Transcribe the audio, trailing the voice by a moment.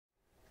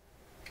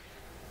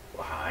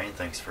Alright,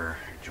 thanks for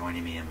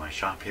joining me in my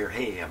shop here.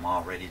 Hey, I'm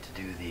all ready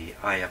to do the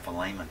IF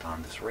alignment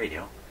on this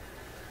radio.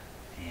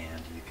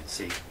 And you can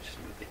see, just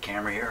move the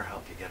camera here,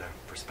 help you get a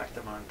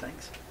perspective on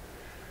things.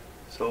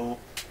 So,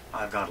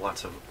 I've got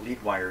lots of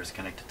lead wires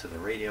connected to the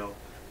radio.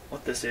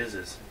 What this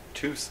is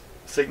two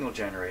signal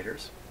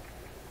generators.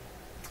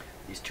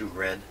 These two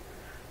red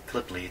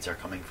clip leads are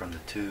coming from the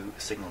two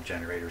signal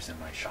generators in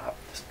my shop,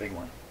 this big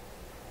one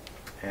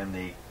and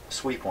the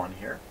sweep one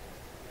here.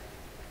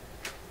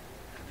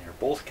 They're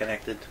both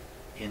connected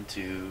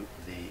into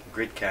the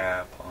grid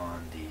cap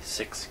on the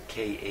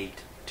 6K8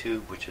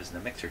 tube, which is the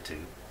mixer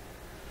tube.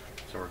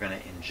 So we're going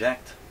to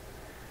inject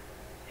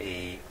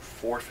a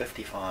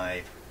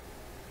 455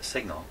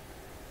 signal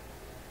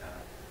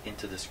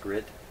into this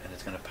grid, and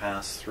it's going to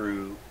pass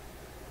through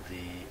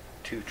the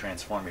two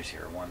transformers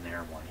here, one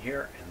there, one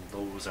here, and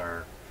those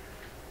are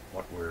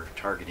what we're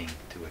targeting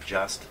to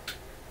adjust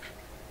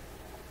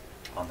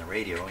on the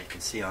radio. You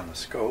can see on the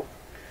scope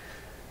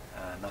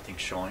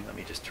nothing's showing. Let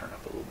me just turn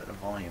up a little bit of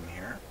volume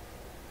here.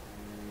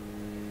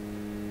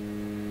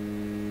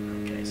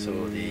 Okay,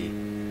 so the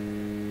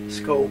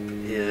scope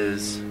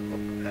is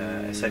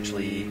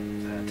essentially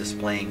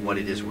displaying what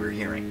it is we're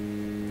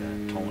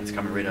hearing. The tone is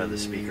coming right out of the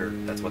speaker.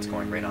 That's what's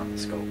going right on the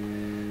scope.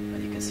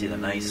 And you can see the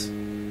nice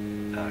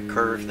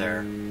curve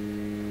there.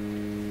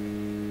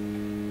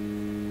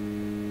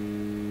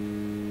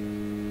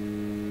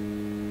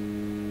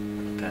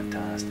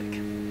 Fantastic.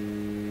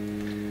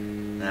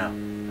 Now,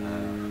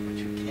 what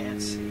you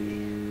can't see,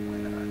 why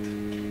not?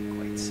 Can't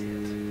quite see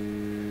it.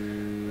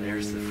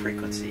 There's the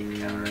frequency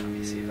counter. Let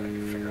me see if I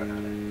can figure out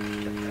how to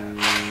get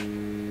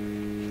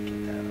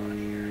that on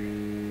here.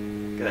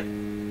 Good.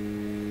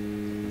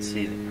 You can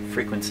see the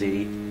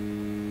frequency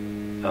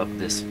of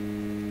this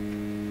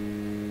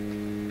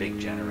big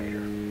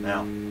generator.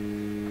 Now,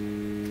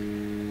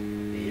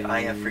 the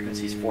IF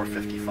frequency is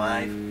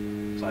 455,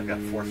 so I've got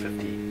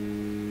 450.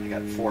 I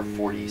got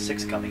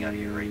 446 coming out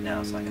here right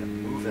now, so I'm going to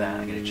move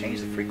that. I'm going to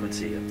change the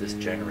frequency of this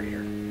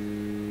generator.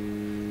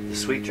 The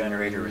sweep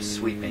generator is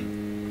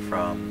sweeping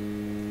from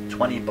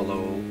 20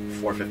 below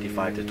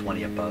 455 to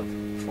 20 above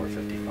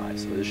 455.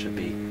 So this should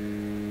be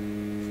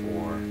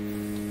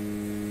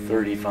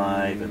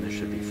 435 and this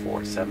should be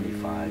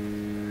 475.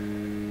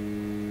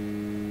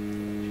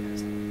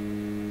 Just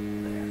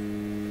there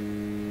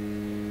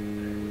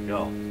we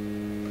go.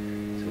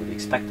 So we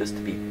expect this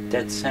to be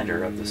dead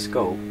center of the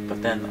scope,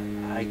 but then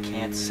I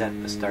can't set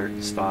the start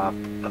and stop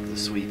of the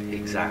sweep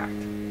exact.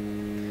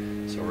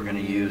 So we're going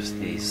to use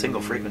the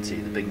single frequency,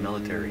 the big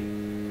military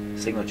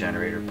signal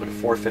generator, put a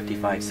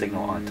 455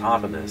 signal on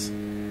top of this,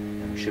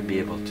 and we should be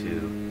able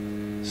to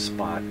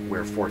spot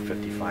where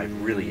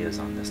 455 really is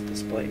on this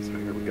display. So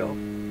here we go.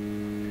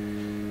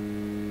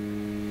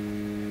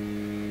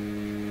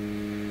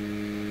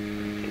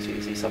 Okay, so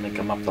you see something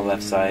come up the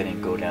left side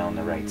and go down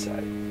the right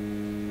side.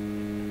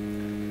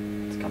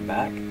 Let's come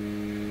back.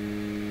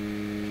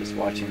 Just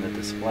watching the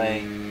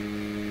display,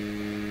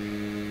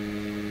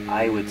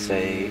 I would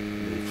say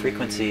the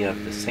frequency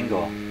of the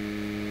single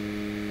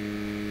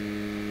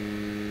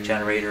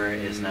generator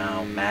is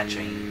now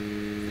matching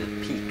the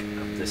peak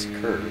of this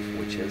curve,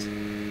 which is,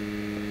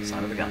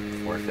 son of a gun,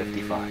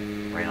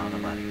 455, right on the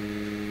money.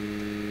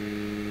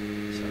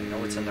 So I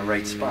know it's in the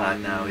right spot.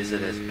 Now, is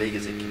it as big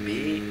as it can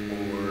be,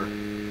 or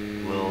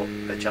will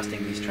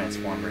adjusting these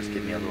transformers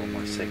give me a little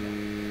more signal?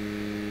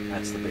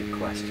 That's the big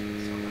question.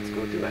 So let's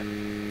go do it.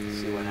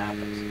 See what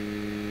happens.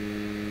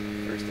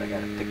 First I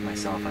gotta pick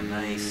myself a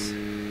nice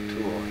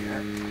tool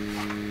here.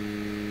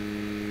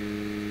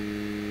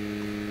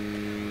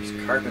 There's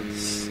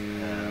carbons,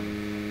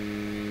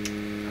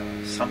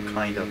 some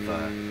kind of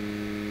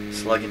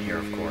slug in here,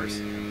 of course.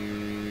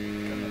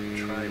 I'm gonna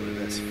try with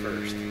this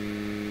first.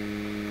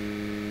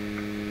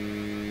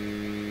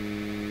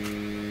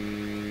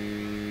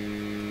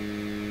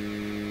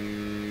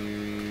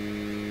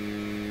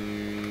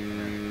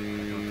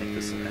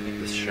 I think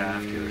this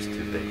shaft here is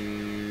too big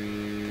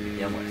to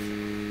begin with.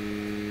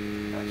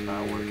 That's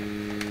not working.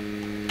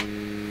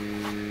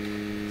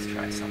 Let's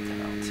try something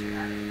else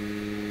here.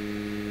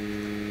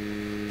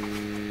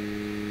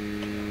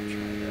 Okay, I'll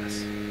try this.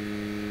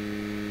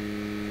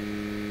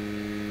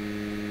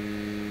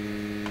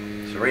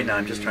 So right now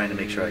I'm just trying to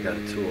make sure I got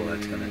a tool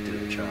that's going to do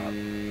the job.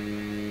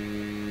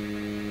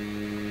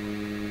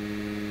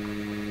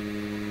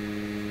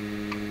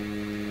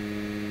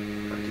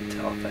 Hard to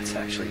tell if that's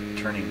actually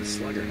turning the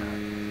slug or not.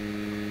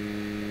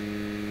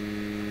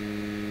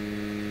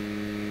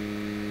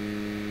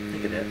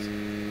 It is.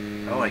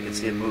 Oh, I can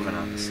see it moving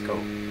on the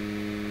scope.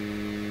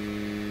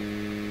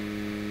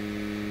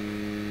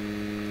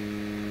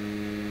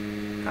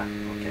 Ah,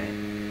 okay.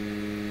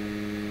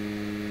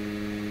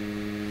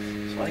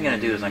 So what I'm going to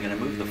do is I'm going to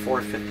move the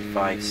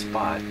 455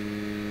 spot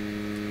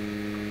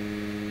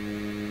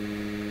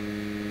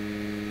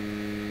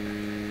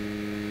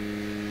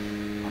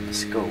on the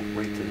scope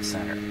right to the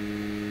center.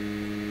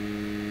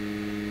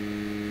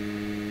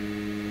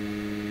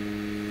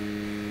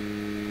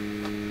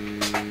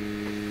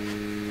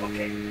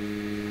 Okay,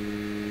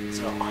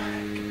 so I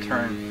can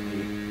turn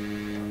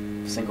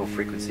the single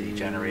frequency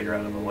generator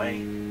out of the way.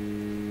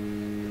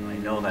 I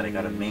know that I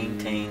got to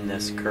maintain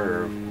this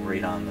curve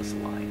right on this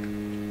line.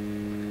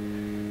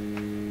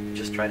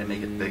 Just try to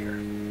make it bigger.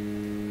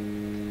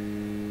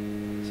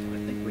 So I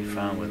think we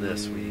found with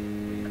this we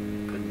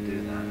couldn't do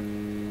that.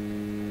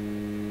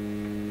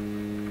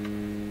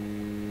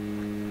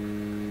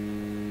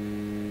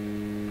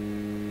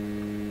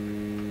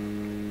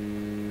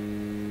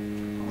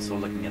 Also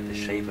looking at the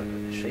shape of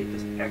it, the shape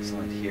is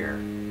excellent here.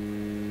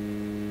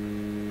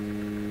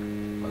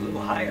 A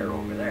little higher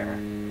over there.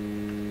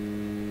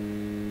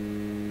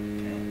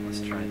 Okay,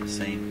 let's try the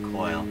same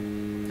coil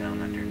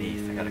down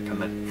underneath. I got to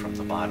come in from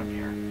the bottom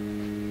here.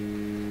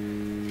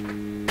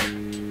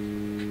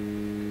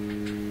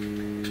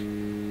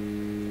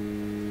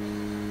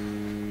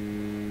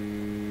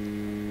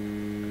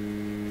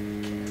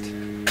 Can't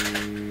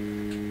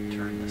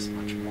turn this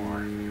much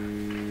more.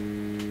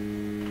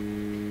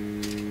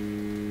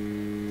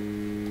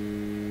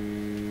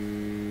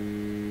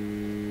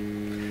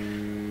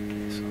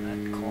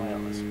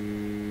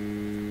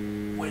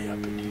 Way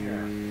up in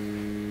here.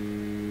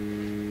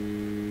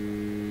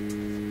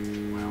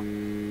 Well,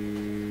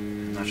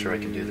 I'm not sure I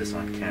can do this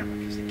on camera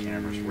because the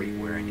camera's right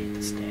where I need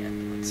to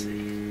stand. Let's see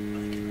if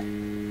I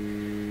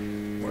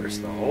can. Where's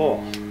the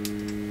hole?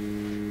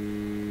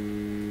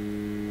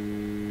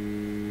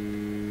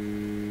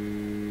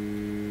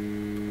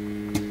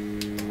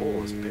 The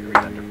hole is buried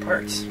under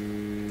parts.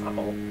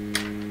 Uh-oh.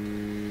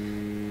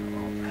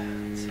 Uh-oh.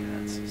 Let's see,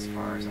 that's as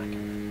far as I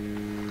can.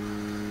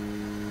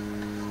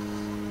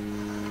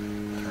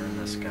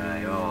 This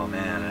guy, oh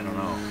man, I don't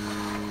know.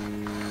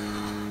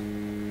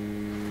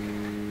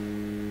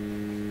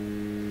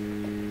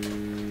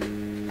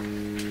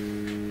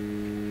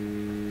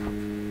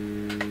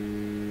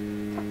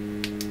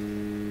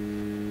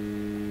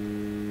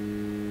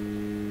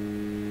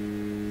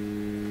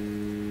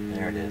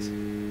 There it is.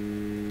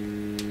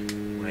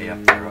 Way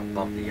up there,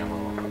 above the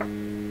yellow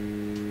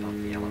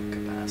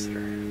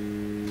capacitor.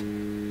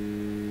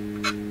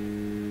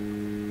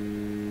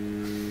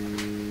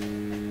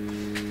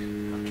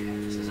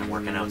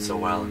 Working out so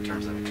well in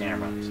terms of the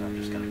camera, so I'm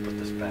just going to put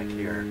this back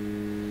here.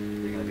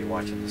 You're going to be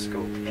watching the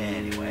scope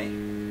anyway.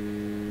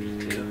 Me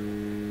too.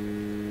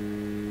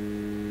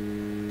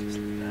 Just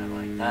leave that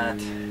like that.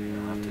 You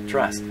don't have to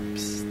trust. I'm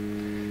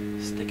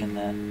sticking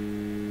that.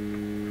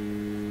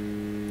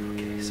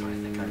 Okay, so I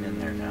think I'm in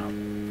there now.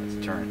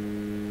 Let's turn.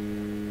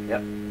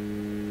 Yep.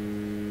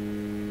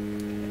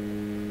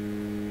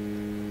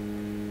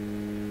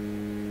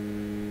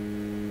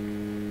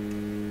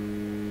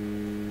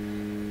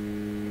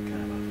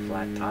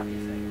 Flat toppy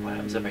thing. What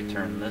happens if I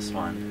turn this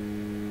one?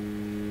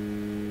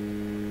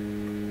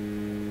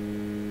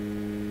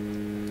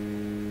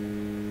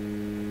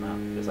 Well,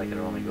 it feels like it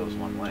only goes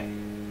one way.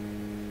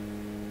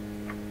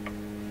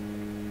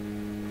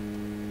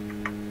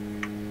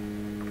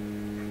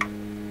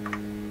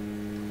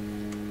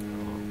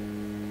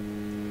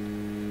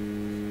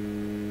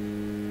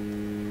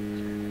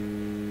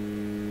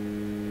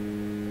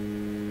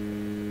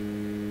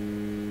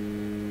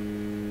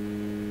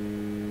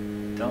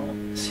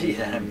 Don't see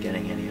that I'm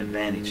getting any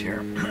advantage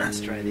here. Let's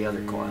try the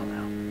other coil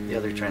now, the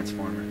other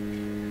transformer.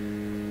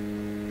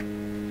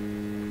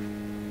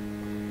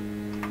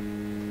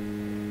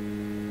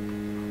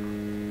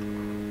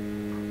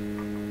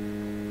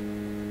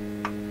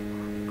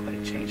 Quite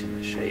a change in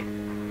the shape.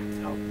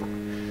 Oh,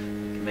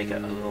 you can make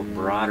it a little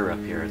broader up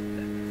here,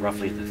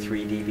 roughly the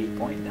 3 dB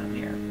point down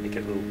here. Make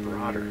it a little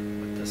broader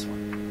with this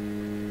one.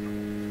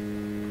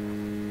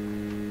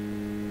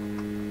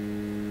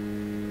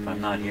 If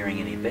I'm not hearing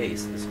any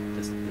bass, this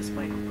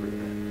might improve it.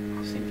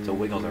 It seems to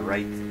wiggle the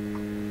right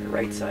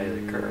side of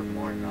the curve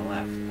more than the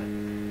left, but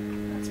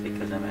that's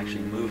because I'm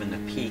actually moving the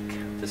peak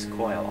of this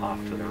coil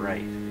off to the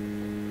right.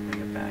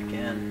 Bring it back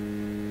in.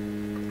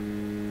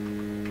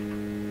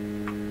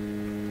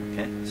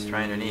 Okay, let's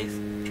try underneath. I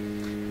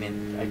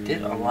mean, I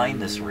did align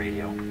this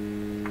radio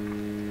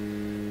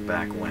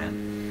back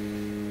when.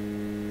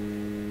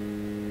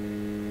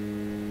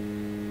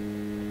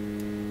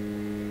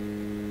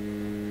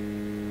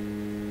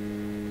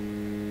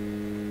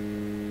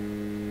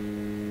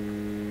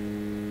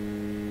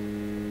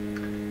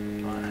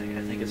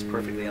 It's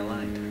perfectly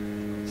aligned.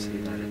 Let's see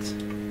that it's.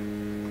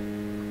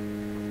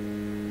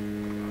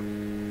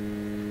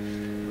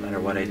 No matter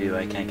what I do,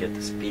 I can't get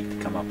this peak to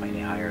come up any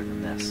higher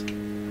than this.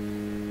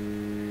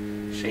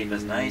 Shape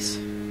is nice.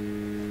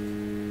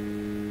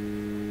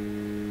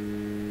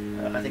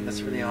 I think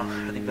that's really all.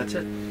 I think that's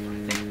it.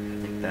 I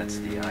think that's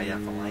the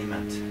IF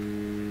alignment.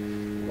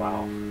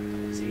 Wow,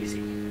 that was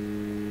easy.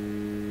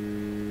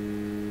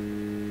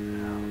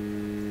 Now,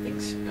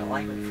 things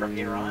alignment from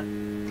here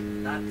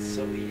on, not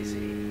so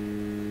easy.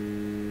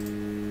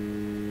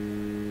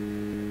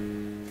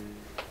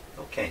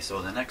 Okay,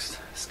 so the next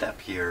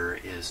step here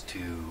is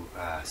to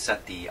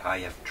set the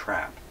IF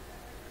trap.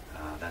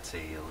 That's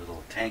a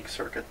little tank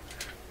circuit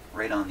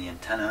right on the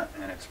antenna,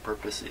 and its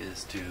purpose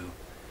is to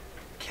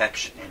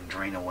catch and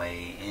drain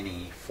away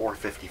any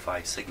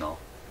 455 signal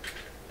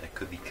that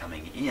could be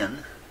coming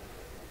in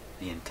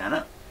the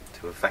antenna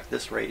to affect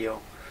this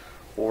radio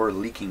or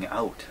leaking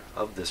out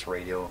of this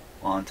radio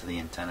onto the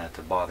antenna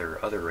to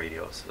bother other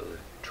radios. So the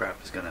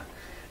trap is going to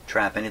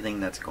trap anything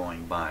that's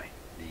going by.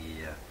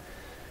 The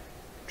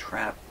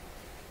trap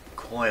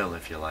coil,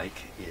 if you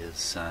like,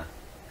 is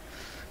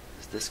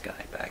this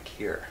guy back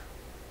here.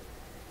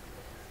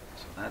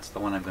 So that's the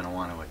one I'm going to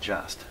want to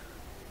adjust.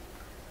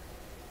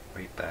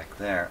 Right back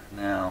there.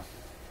 Now,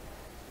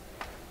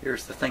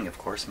 here's the thing, of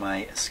course,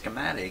 my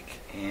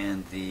schematic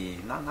and the,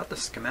 not the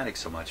schematic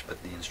so much,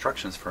 but the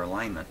instructions for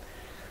alignment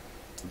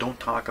don't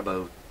talk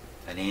about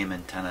an AM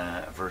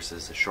antenna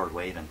versus a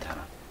shortwave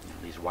antenna. You know,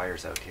 these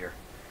wires out here.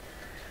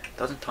 It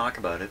doesn't talk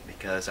about it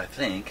because I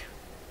think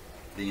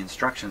the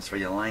instructions for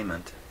the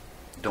alignment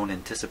don't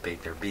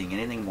anticipate there being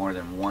anything more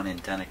than one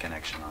antenna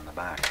connection on the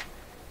back.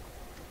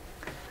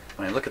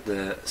 When I look at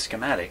the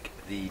schematic,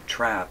 the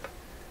trap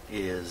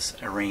is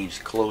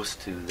arranged close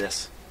to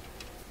this,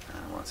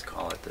 let's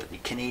call it the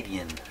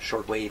Canadian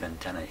shortwave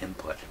antenna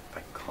input, if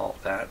I can call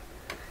it that.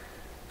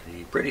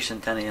 The British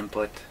antenna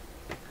input,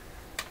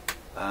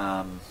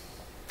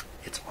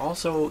 it's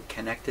also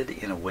connected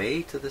in a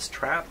way to this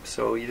trap,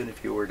 so even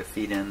if you were to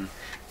feed in,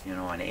 you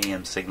know, an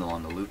AM signal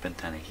on the loop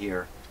antenna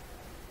here,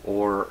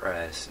 or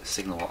a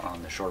signal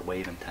on the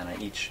shortwave antenna,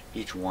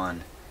 each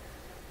one,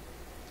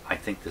 I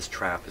think this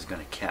trap is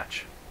going to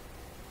catch.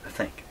 I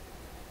think.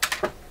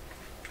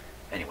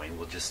 Anyway,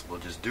 we'll just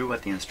do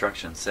what the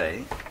instructions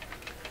say,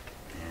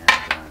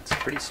 and it's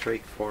pretty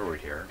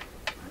straightforward here.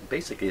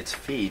 Basically, it's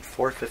feed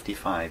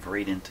 455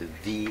 right into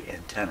the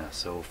antenna.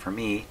 So for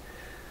me,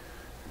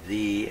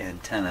 the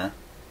antenna,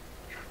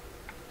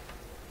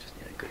 just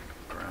need a good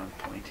ground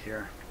point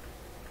here.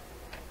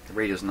 The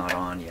radio's not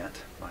on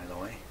yet, by the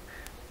way.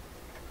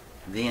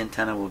 The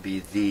antenna will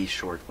be the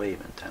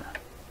shortwave antenna.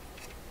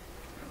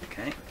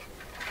 Okay.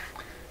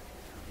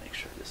 Make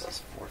sure this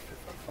is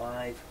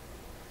 455.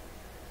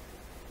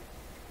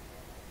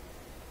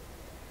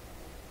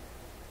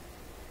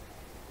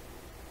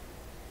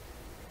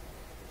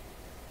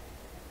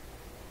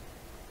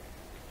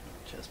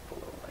 Just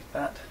below like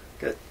that.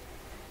 Good.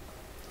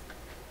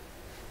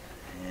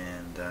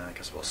 And I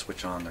guess we'll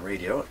switch on the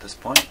radio at this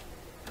point.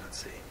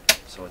 Let's see.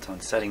 So it's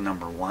on setting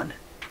number 1.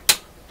 There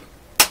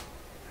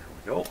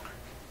we go.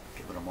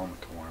 Give it a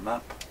moment to warm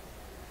up.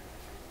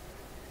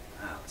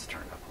 Let's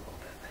turn it up a little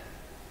bit.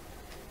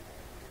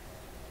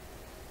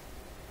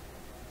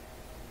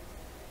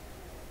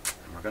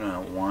 And we're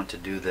going to want to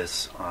do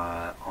this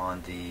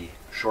on the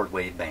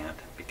shortwave band,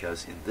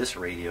 because in this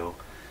radio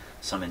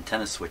some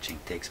antenna switching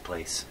takes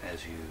place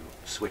as you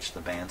switch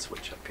the band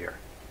switch up here.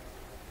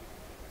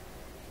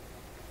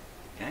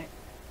 Okay.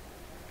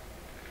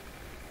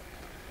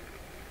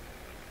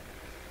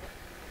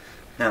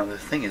 Now the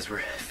thing is, we're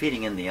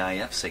feeding in the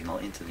IF signal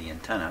into the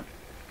antenna.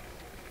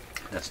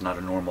 That's not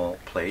a normal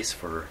place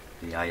for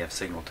the IF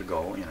signal to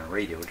go in a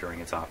radio during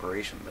its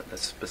operation, but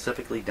that's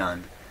specifically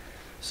done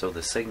so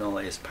the signal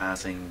is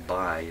passing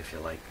by, if you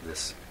like,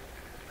 this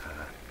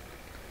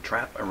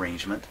trap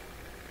arrangement,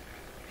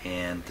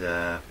 and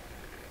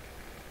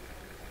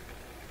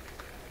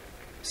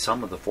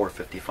some of the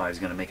 455 is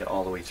going to make it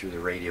all the way through the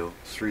radio,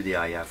 through the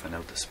IF and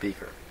out the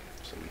speaker,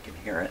 so we can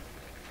hear it.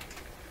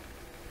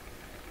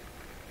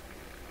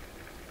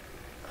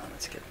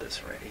 Let's get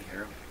this ready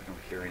here. We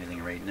don't hear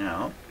anything right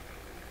now.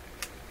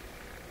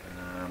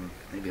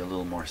 Maybe a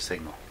little more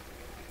signal.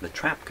 The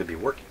trap could be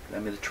working. I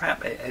mean, the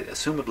trap,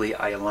 assumably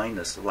I aligned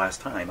this the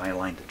last time. I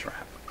aligned the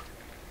trap.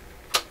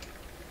 Now,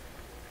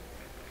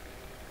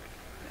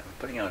 I'm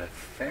putting out a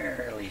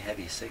fairly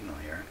heavy signal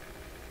here.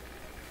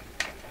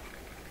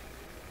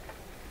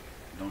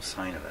 No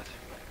sign of it.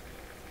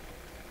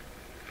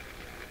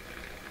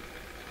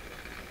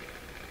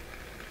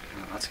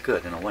 Well, that's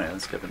good in a way.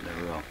 Let's give it a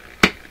real.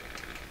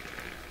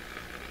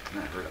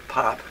 I heard a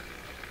pop.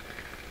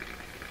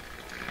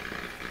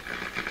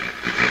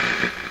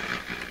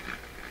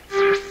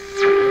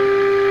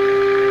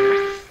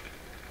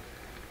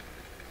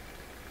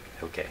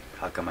 Okay,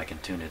 how come I can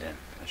tune it in?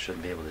 I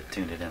shouldn't be able to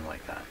tune it in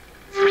like that.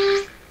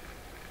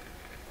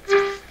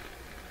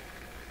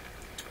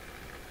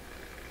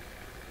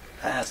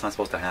 That's not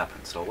supposed to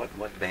happen. So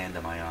what band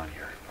am I on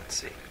here? Let's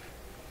see.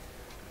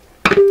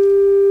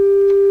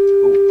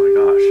 Oh my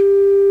gosh.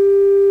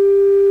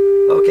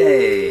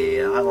 Okay,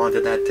 how long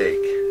did that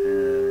take?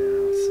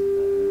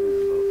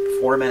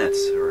 About 4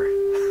 minutes, or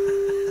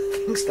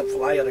things to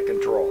fly out of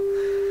control.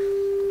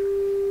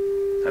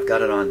 I've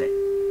got it on the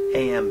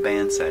AM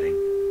band setting.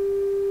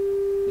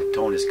 The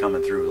tone is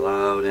coming through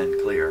loud and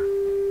clear.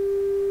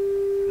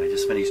 And I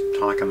just finished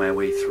talking my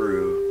way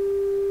through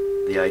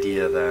the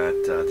idea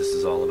that this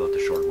is all about the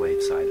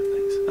shortwave side of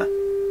things.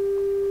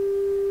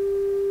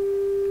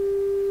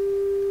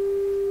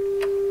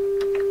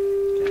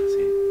 Can't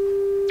see.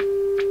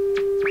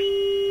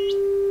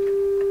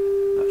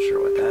 Not sure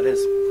what that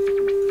is.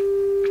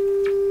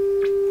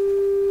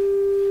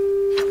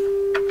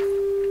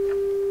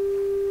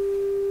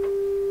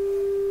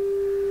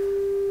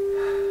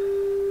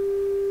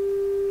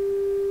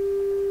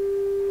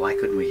 Why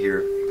couldn't we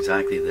hear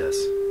exactly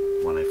this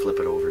when I flip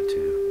it over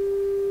to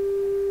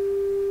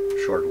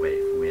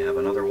shortwave? we have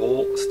another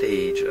whole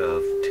stage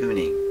of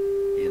tuning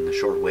in the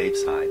shortwave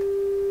side.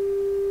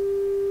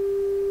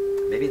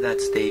 Maybe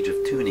that stage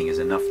of tuning is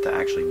enough to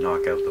actually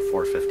knock out the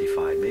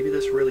 455. Maybe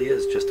this really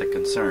is just a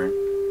concern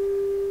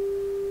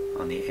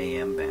on the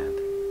AM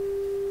band.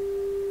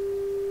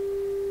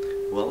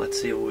 Well, let's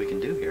see what we can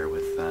do here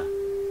with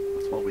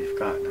what we've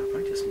got. Now, if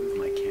I just move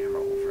my camera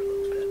over a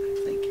little bit, I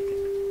think you can...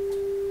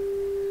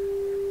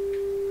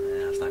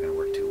 It's not going to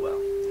work too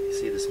well. You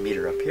see this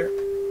meter up here?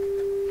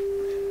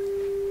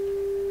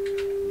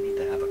 You need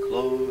to have a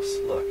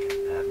close look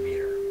at that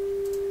meter.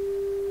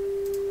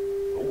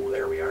 Oh,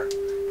 there we are.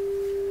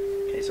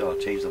 Okay, so I'll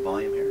change the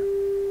volume here.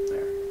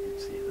 There, you can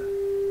see the...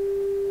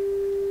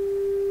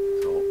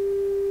 So,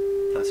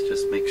 let's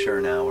just make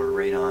sure now we're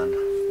right on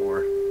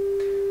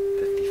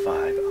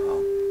 455.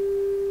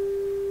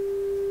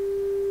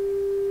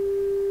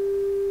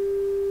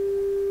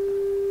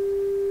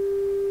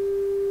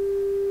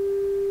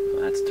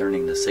 That's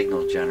turning the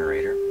signal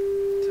generator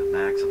to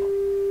maximum.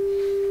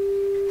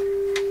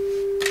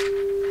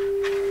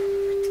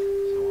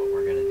 So what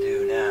we're going to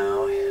do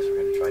now is we're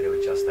going to try to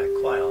adjust that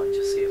coil and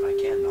just see if I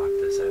can knock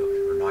this out,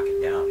 or knock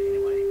it down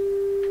anyway.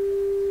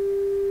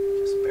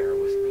 Just bear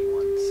with me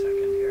 1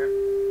 second here.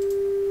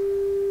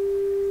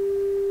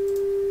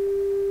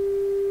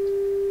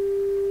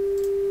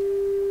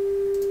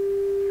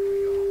 There we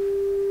go.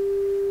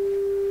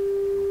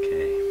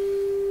 Okay.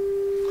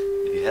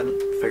 If you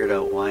haven't figured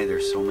out why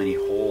there's so many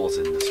holes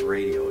in this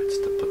radio, it's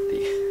to put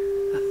the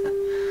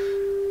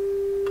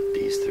put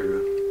these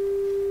through.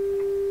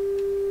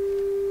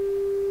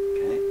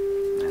 Okay,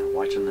 now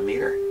watching the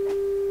meter.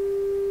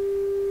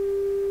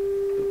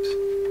 Oops.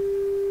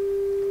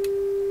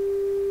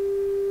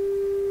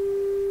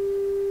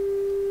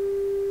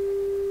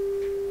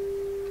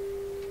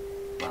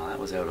 Well, that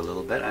was out a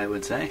little bit, I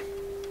would say.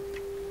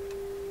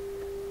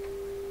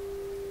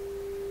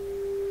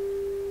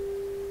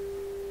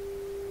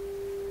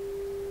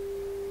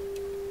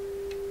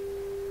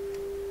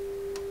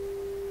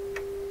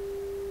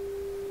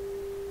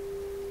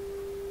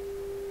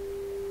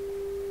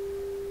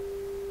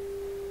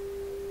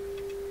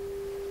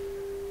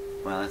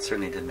 Well, that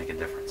certainly did make a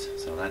difference.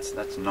 So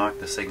that's knocked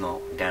the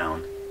signal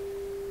down.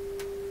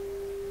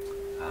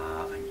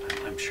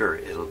 I'm sure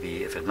it'll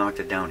be, if it knocked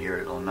it down here,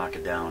 it'll knock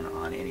it down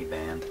on any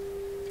band.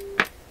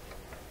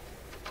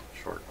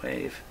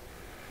 Shortwave.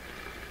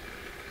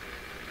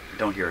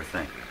 Don't hear a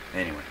thing.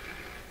 Anyway,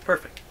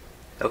 perfect.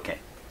 Okay,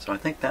 so I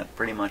think that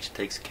pretty much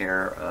takes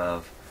care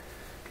of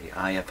the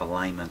IF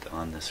alignment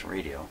on this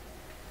radio.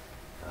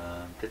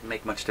 Didn't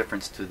make much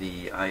difference to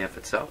the IF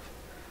itself,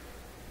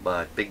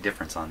 but big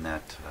difference on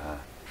that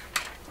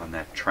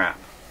trap.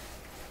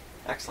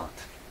 Excellent.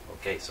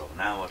 Okay, so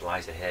now what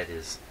lies ahead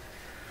is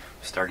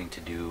starting to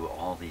do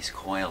all these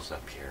coils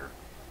up here.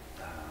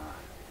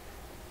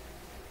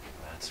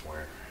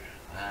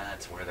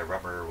 That's where the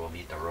rubber will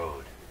meet the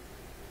road.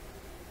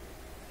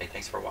 Hey,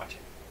 thanks for watching.